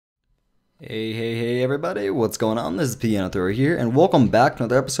Hey everybody, what's going on? This is Piano Thrower here, and welcome back to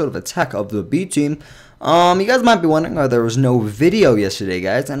another episode of Attack of the B Team. You guys might be wondering why there was no video yesterday,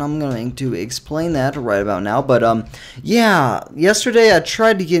 guys, and I'm going to explain that right about now. But yeah, yesterday I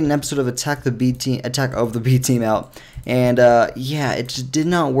tried to get an episode of Attack of the B Team out, and yeah, it just did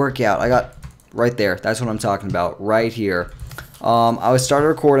not work out. I got right there. That's what I'm talking about, right here. I started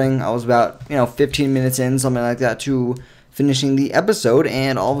recording. I was about 15 minutes in, something like that, to finishing the episode,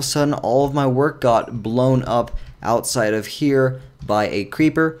 and all of a sudden all of my work got blown up outside of here by a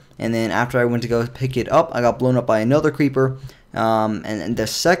creeper, and then after I went to go pick it up, I got blown up by another creeper, and the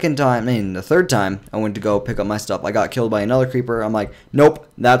third time I went to go pick up my stuff, I got killed by another creeper. I'm like, nope,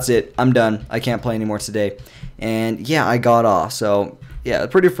 that's it, I'm done, I can't play anymore today. And yeah, I got off. So yeah,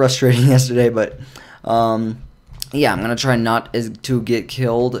 pretty frustrating yesterday, but yeah, I'm gonna try not to get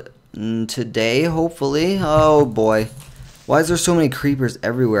killed today, hopefully. Oh boy, why is there so many creepers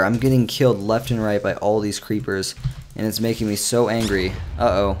everywhere? I'm getting killed left and right by all these creepers, and it's making me so angry.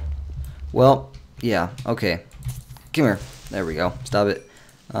 Uh-oh. Well, yeah, okay. Come here. There we go. Stop it.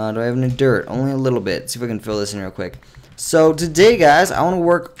 Do I have any dirt? Only a little bit. See if I can fill this in real quick. So today, guys, I want to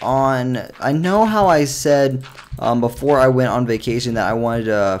work on... I know how I said before I went on vacation that I wanted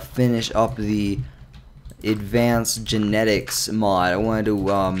to finish up the advanced genetics mod. I wanted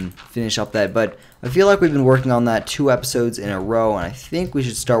to finish up that, but I feel like we've been working on that 2 episodes in a row, and I think we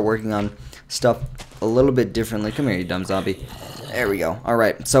should start working on stuff a little bit differently. Come here, you dumb zombie. There we go.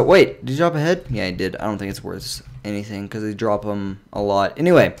 Alright, so wait, did you drop a head? Yeah, I did. I don't think it's worth anything because they drop them a lot.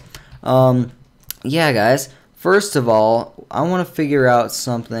 Anyway, yeah, guys, first of all, I want to figure out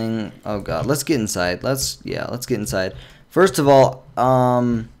something. Oh god, let's get inside. Let's get inside. First of all,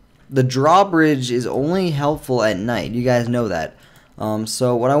 the drawbridge is only helpful at night. You guys know that.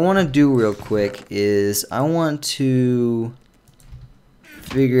 So what I want to do real quick is I want to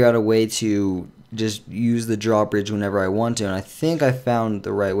figure out a way to just use the drawbridge whenever I want to, and I think I found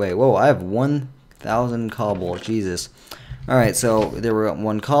the right way. Whoa, I have 1,000 cobble. Jesus. Alright, so there were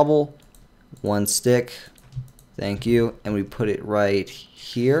 1 cobble, 1 stick. Thank you. And we put it right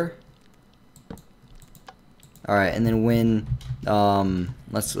here. Alright, and then when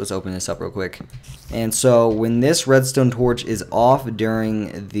let's open this up real quick. And so when this redstone torch is off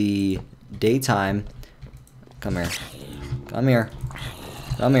during the daytime, come here. Come here.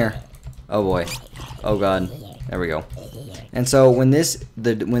 Come here. Oh boy. Oh god. There we go. And so when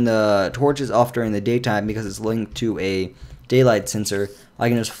the torch is off during the daytime, because it's linked to a daylight sensor, I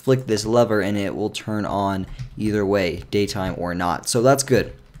can just flick this lever and it will turn on either way, daytime or not. So that's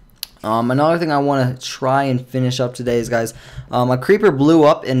good. Another thing I want to try and finish up today is, guys, a creeper blew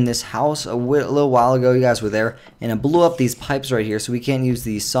up in this house a little while ago. You guys were there, and it blew up these pipes right here, so we can't use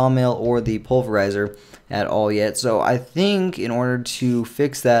the sawmill or the pulverizer at all yet. So I think in order to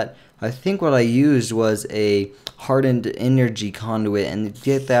fix that, I think what I used was a hardened energy conduit, and to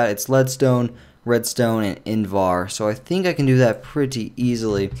get that, it's leadstone, redstone, and invar. So I think I can do that pretty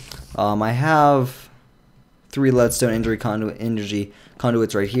easily. I have 3 leadstone energy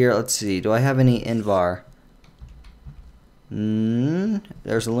conduits right here. Let's see, do I have any invar?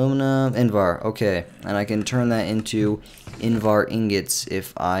 There's aluminum, invar, okay, and I can turn that into invar ingots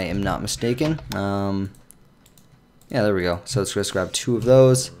if I am not mistaken. Yeah, there we go. So let's just grab 2 of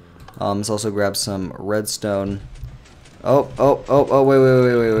those. Let's also grab some redstone. Oh,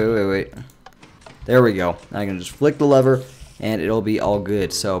 wait. There we go. I can just flick the lever and it'll be all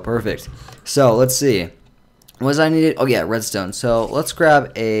good. So perfect. So let's see. What was I needed? Oh yeah, redstone. So let's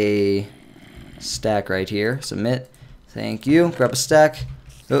grab a stack right here. Submit. Thank you. Grab a stack.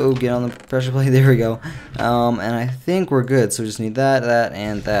 Uh-oh, get on the pressure plate. There we go. And I think we're good. So we just need that, that,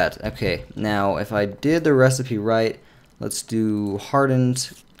 and that. Okay. Now, if I did the recipe right, let's do hardened.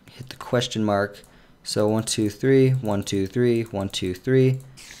 Hit the question mark. So 1, 2, 3. 1, 2, 3. 1, 2, 3.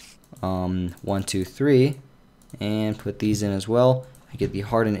 1, 2, 3. And put these in as well. I get the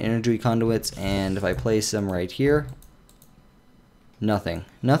hardened energy conduits, and if I place them right here, nothing.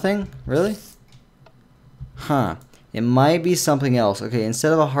 Nothing? Really? Huh. It might be something else. Okay,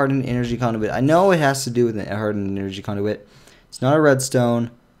 instead of a hardened energy conduit, I know it has to do with a hardened energy conduit. It's not a redstone.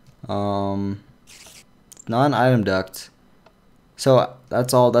 It's not an item duct. So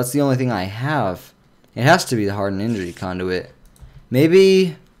that's all. That's the only thing I have. It has to be the hardened energy conduit.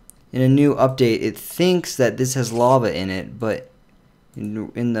 Maybe in a new update, it thinks that this has lava in it, but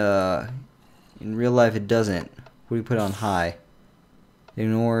in real life it doesn't. What do we put on high?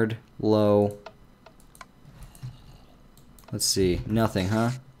 Ignored, low. Let's see. Nothing,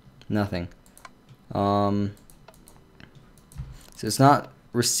 huh? Nothing. So it's not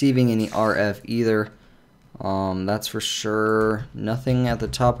receiving any RF either. That's for sure. Nothing at the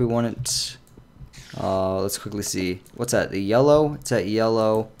top we want it. Let's quickly see. What's that? The yellow? It's at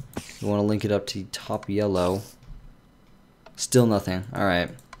yellow. We want to link it up to top yellow. Still nothing.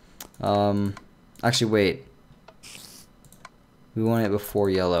 Alright. Actually, wait. We want it before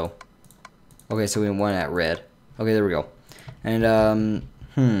yellow. Okay, so we want it at red. Okay, there we go. And,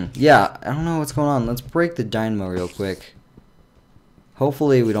 yeah, I don't know what's going on. Let's break the dynamo real quick.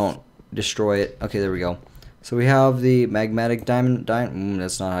 Hopefully we don't destroy it. Okay, there we go. So we have the magmatic diamond.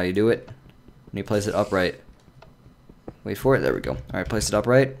 That's not how you do it. And you place it upright. Wait for it. There we go. Alright, place it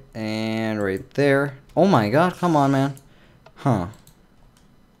upright. And right there. Oh my god, come on, man. Huh.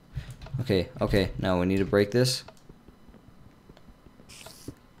 Okay, okay. Now we need to break this.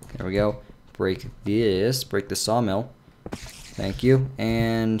 There we go. Break this. Break the sawmill. Thank you.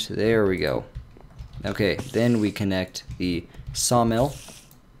 And there we go. Okay, then we connect the sawmill.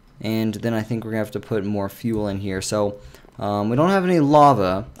 And then I think we're going to have to put more fuel in here. So, we don't have any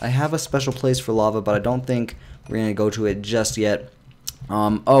lava. I have a special place for lava, but I don't think we're going to go to it just yet.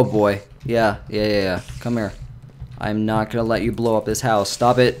 Oh boy. Yeah. Come here. I'm not going to let you blow up this house.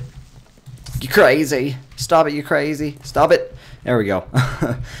 Stop it. You crazy. Stop it, you crazy. Stop it. There we go.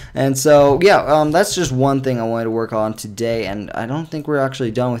 And so, yeah, that's just one thing I wanted to work on today, and I don't think we're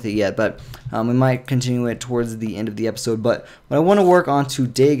actually done with it yet, but we might continue it towards the end of the episode. But what I want to work on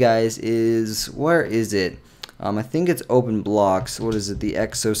today, guys, is, where is it? I think it's open blocks. What is it? The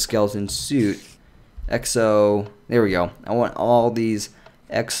exoskeleton suit. Exo, there we go. I want all these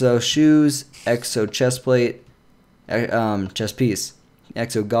exo shoes, exo chest plate, chest piece,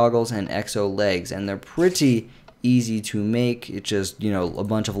 exo goggles, and exo legs, and they're pretty easy to make. It's just, you know, a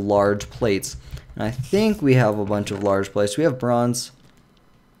bunch of large plates. And I think we have a bunch of large plates. We have bronze.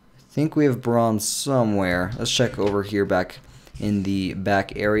 I think we have bronze somewhere. Let's check over here back in the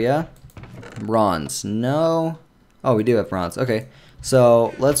back area. Bronze. No. Oh, we do have bronze. Okay.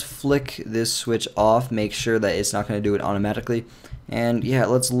 So let's flick this switch off. Make sure that it's not going to do it automatically. And yeah,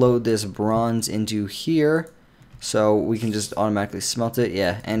 let's load this bronze into here. So we can just automatically smelt it.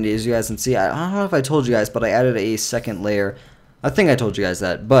 Yeah, and as you guys can see, I don't know if I told you guys, but I added a second layer. I think I told you guys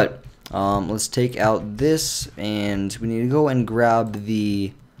that. But let's take out this, and we need to go and grab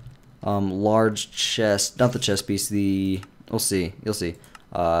the large chest, not the chest piece, the, you'll see,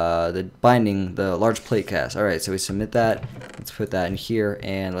 the binding, the large plate cast. Alright, so we submit that. Let's put that in here,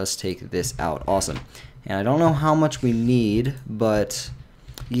 and let's take this out. Awesome. And I don't know how much we need, but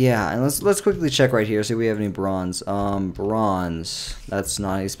yeah, and let's quickly check right here, see if we have any bronze. Bronze. That's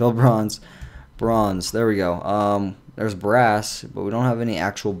not how you spell bronze. Bronze. There we go. There's brass, but we don't have any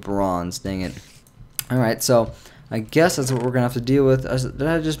actual bronze. Dang it. Alright, so I guess that's what we're gonna have to deal with. Did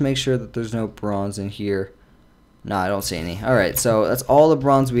I just make sure that there's no bronze in here? No, I don't see any. Alright, so that's all the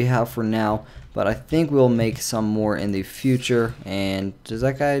bronze we have for now, but I think we'll make some more in the future. And does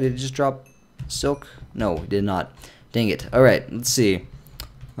that guy, did he just drop silk? No, he did not. Dang it. Alright, let's see.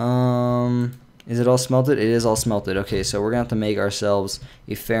 Is it all smelted? It is all smelted. Okay, so we're gonna have to make ourselves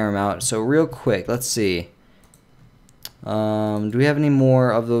a fair amount. So real quick, let's see. Do we have any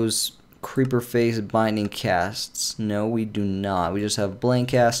more of those creeper face binding casts? No, we do not. We just have blank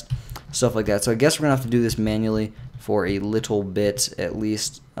cast, stuff like that. So I guess we're gonna have to do this manually for a little bit at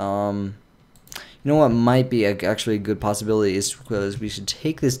least. You know what might be actually a good possibility is because we should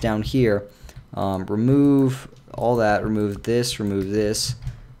take this down here, remove all that, remove this,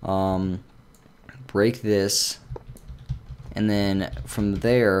 break this, and then from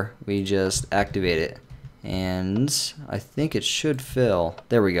there we just activate it, and I think it should fill.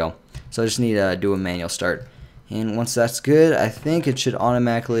 There we go. So I just need to do a manual start, and once that's good, I think it should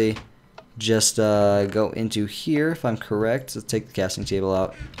automatically just go into here if I'm correct. Let's take the casting table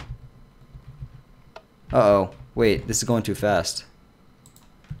out. Uh-oh, wait, this is going too fast.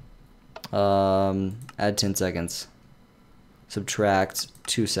 Add 10 seconds. Subtract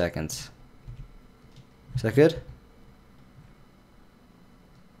 2 seconds. Is that good?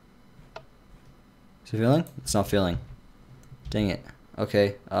 Is it filling? It's not filling. Dang it.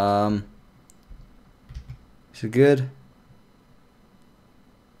 Okay. Is it good?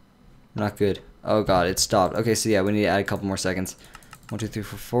 Not good. Oh god, it stopped. Okay, so yeah, we need to add a couple more seconds. 1, 2, 3,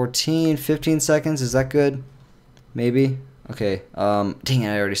 4, 14, 15 seconds. Is that good? Maybe? Okay. Dang it,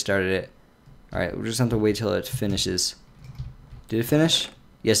 I already started it. Alright, we'll just have to wait till it finishes. Did it finish?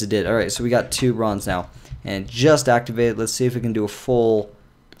 Yes, it did. Alright, so we got 2 bronze now. And it just activated. Let's see if we can do a full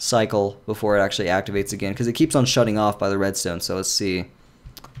cycle before it actually activates again. Because it keeps on shutting off by the redstone. So let's see.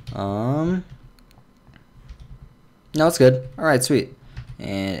 No, it's good. Alright, sweet.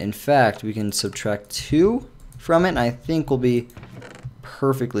 And in fact, we can subtract 2 from it. And I think we'll be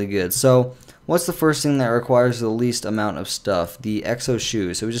perfectly good. So what's the first thing that requires the least amount of stuff? The exo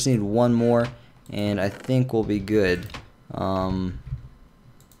shoes. So we just need one more, and I think we'll be good. We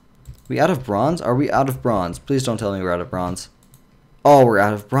out of bronze? Are we out of bronze? Please don't tell me we're out of bronze. Oh, we're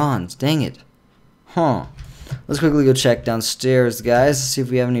out of bronze. Dang it. Huh. Let's quickly go check downstairs, guys. See if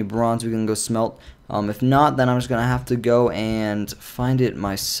we have any bronze we can go smelt. If not, then I'm just going to have to go and find it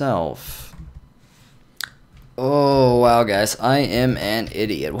myself. Oh, wow, guys. I am an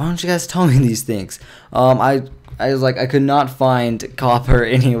idiot. Why don't you guys tell me these things? I was like, I could not find copper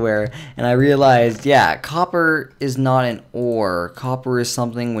anywhere, and I realized, yeah, copper is not an ore. Copper is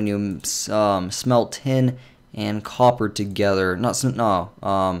something when you smelt tin and copper together.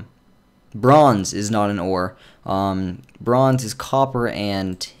 Bronze is not an ore. Bronze is copper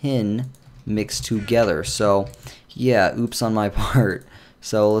and tin mixed together. So, yeah, oops on my part.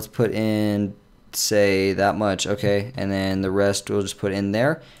 So let's put in, say, that much, okay, and then the rest we'll just put in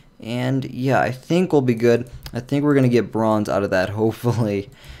there. And yeah, I think we'll be good. I think we're gonna get bronze out of that, hopefully.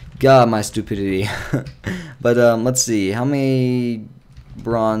 God, my stupidity. But let's see, how many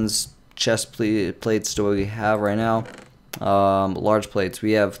bronze chest plates do we have right now? Large plates,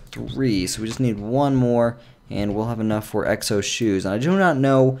 we have 3, so we just need one more, and we'll have enough for exo shoes. And I do not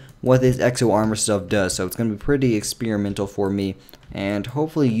know what this exo armor stuff does, so it's gonna be pretty experimental for me, and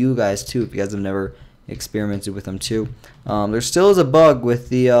hopefully you guys too, if you guys have never experimented with them too. There still is a bug with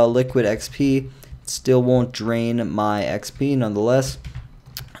the liquid XP. It still won't drain my XP nonetheless.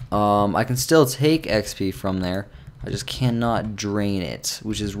 I can still take XP from there. I just cannot drain it,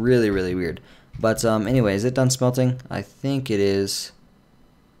 which is really, really weird. But anyway, is it done smelting? I think it is.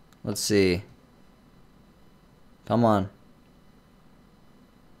 Let's see. Come on.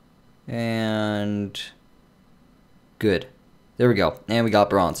 And good. There we go. And we got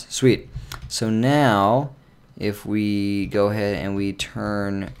bronze. Sweet. So now, if we go ahead and we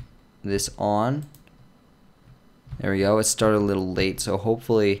turn this on, there we go. It started a little late, so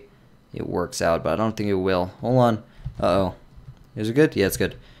hopefully it works out, but I don't think it will. Hold on. Uh-oh. Is it good? Yeah, it's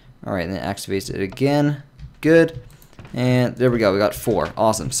good. Alright, and then activates it again. Good. And there we go. We got 4.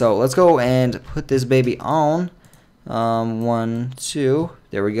 Awesome. So let's go and put this baby on. 1, 2.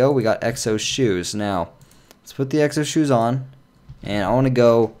 There we go. We got exo shoes. Now, let's put the exo shoes on, and I want to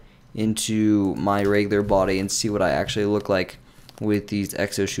go into my regular body and see what I actually look like with these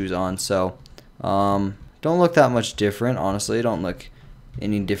exo shoes on. So don't look that much different, honestly. Don't look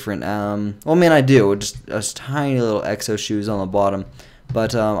any different. Well, I mean, I do, just tiny little exo shoes on the bottom,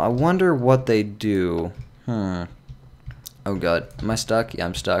 but I wonder what they do. Oh god, am I stuck? Yeah,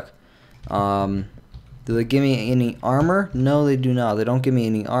 I'm stuck. Do they give me any armor? No, they do not. They don't give me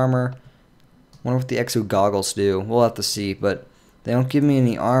any armor. Wonder what the exo goggles do. We'll have to see, but they don't give me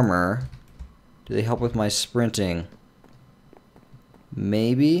any armor. Do they help with my sprinting?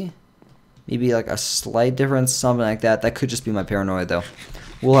 Maybe? Maybe like a slight difference, something like that. That could just be my paranoia, though.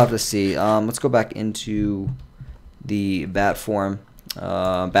 We'll have to see. Let's go back into the bat form.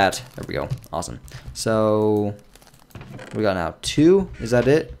 Bat. There we go. Awesome. So, what we got now? 2? Is that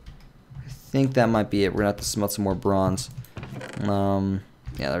it? I think that might be it. We're going to have to smelt some more bronze. Yeah,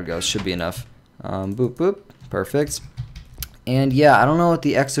 there we go. Should be enough. Boop, boop. Perfect. And yeah, I don't know what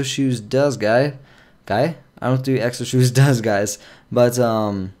the exo shoes does, I don't know what the exo shoes does, guys. But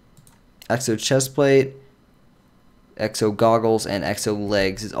exo chest plate, exo goggles, and exo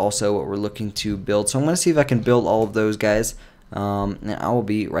legs is also what we're looking to build. So I'm going to see if I can build all of those, guys. And I will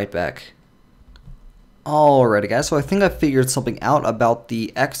be right back. Alrighty, guys, so I think I figured something out about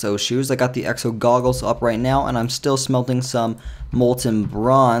the exo shoes. I got the exo goggles up right now, and I'm still smelting some molten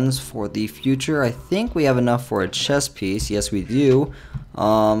bronze for the future. I think we have enough for a chest piece. Yes, we do.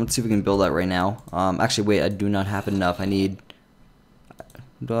 Let's see if we can build that right now. Actually, wait, I do not have enough. I need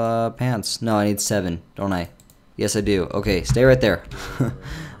pants. No, I need 7, don't I? Yes, I do. Okay, stay right there.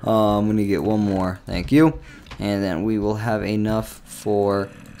 I'm going to get one more. Thank you. And then we will have enough for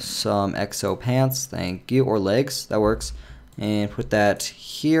some exo pants, thank you, or legs, that works, and put that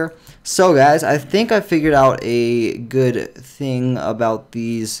here. So guys, I think I figured out a good thing about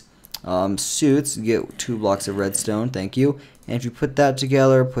these suits. You get 2 blocks of redstone, thank you, and if you put that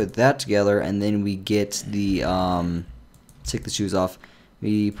together, and then we get the take the shoes off.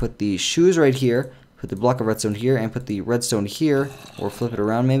 We put the shoes right here, put the block of redstone here, and put the redstone here, or flip it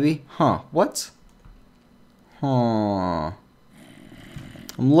around maybe. What?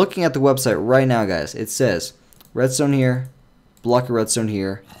 I'm looking at the website right now, guys. It says redstone here, block of redstone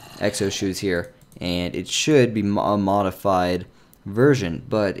here, exo shoes here, and it should be a modified version,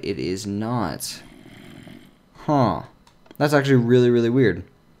 but it is not. That's actually really, really weird.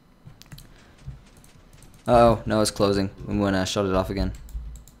 Uh oh, no, it's closing. I'm going to shut it off again.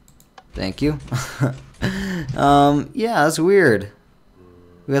 Thank you. Yeah, that's weird.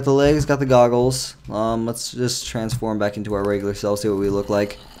 We got the legs, got the goggles. Let's just transform back into our regular selves, see what we look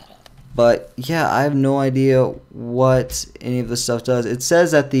like. But yeah, I have no idea what any of this stuff does. It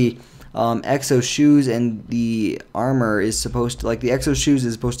says that the exo shoes and the armor is supposed to, like, the exo shoes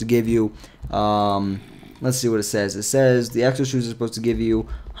is supposed to give you, let's see what it says. It says the exo shoes are supposed to give you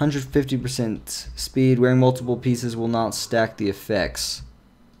 150% speed. Wearing multiple pieces will not stack the effects.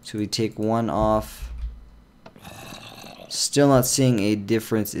 So we take one off. Still not seeing a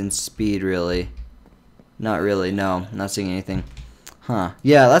difference in speed, really. Not really, no. Not seeing anything. Huh.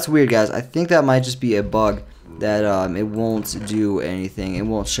 Yeah, that's weird, guys. I think that might just be a bug that it won't do anything. It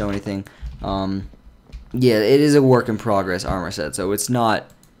won't show anything. Yeah, it is a work in progress, armor set. So it's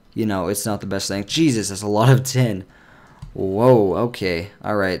not, you know, it's not the best thing. Jesus, that's a lot of tin. Whoa, okay.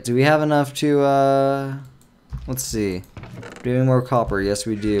 Alright, do we have enough to, let's see. Do we have any more copper? Yes,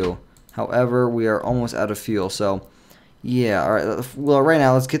 we do. However, we are almost out of fuel, so yeah, alright. Well, right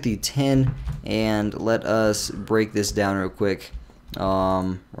now, let's get the tin and let us break this down real quick.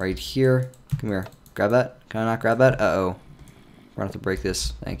 Right here. Come here. Grab that. Can I not grab that? Uh-oh. We're gonna have to break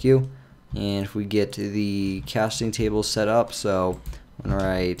this. Thank you. And if we get the casting table set up, so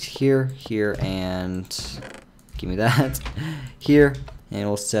right here, here, and give me that. Here. And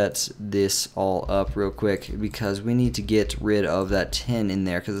we'll set this all up real quick because we need to get rid of that tin in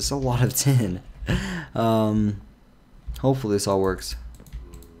there because it's a lot of tin. Hopefully this all works.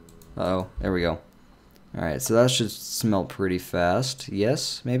 Uh-oh. There we go. Alright, so that should smelt pretty fast.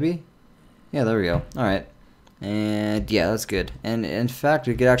 Yes, maybe? Yeah, there we go. Alright. And yeah, that's good. And in fact,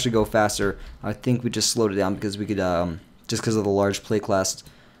 it could actually go faster. I think we just slowed it down because we could, just because of the large plate class,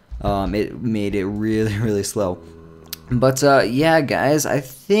 it made it really, really slow. But, yeah, guys, I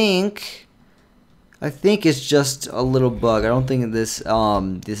think it's just a little bug. I don't think this, this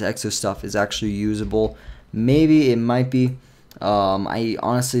exo stuff is actually usable. Maybe it might be. I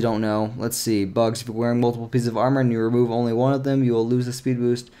honestly don't know. Let's see. Bugs. If you're wearing multiple pieces of armor and you remove only one of them, you will lose the speed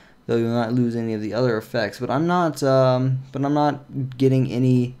boost, though you will not lose any of the other effects. But I'm not getting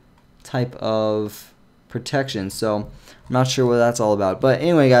any type of protection, so I'm not sure what that's all about. But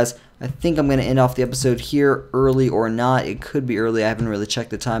anyway, guys, I think I'm gonna end off the episode here, early or not. It could be early. I haven't really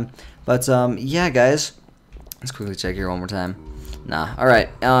checked the time. But yeah, guys, let's quickly check here one more time. Nah. Alright.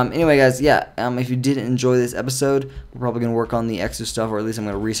 Anyway, guys, yeah. If you did enjoy this episode, we're probably going to work on the exo stuff, or at least I'm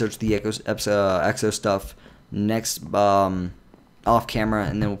going to research the exo stuff next off camera,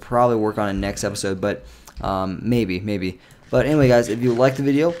 and then we'll probably work on it next episode, but maybe. But anyway, guys, if you liked the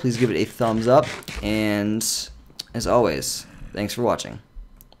video, please give it a thumbs up, and as always, thanks for watching.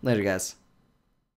 Later, guys.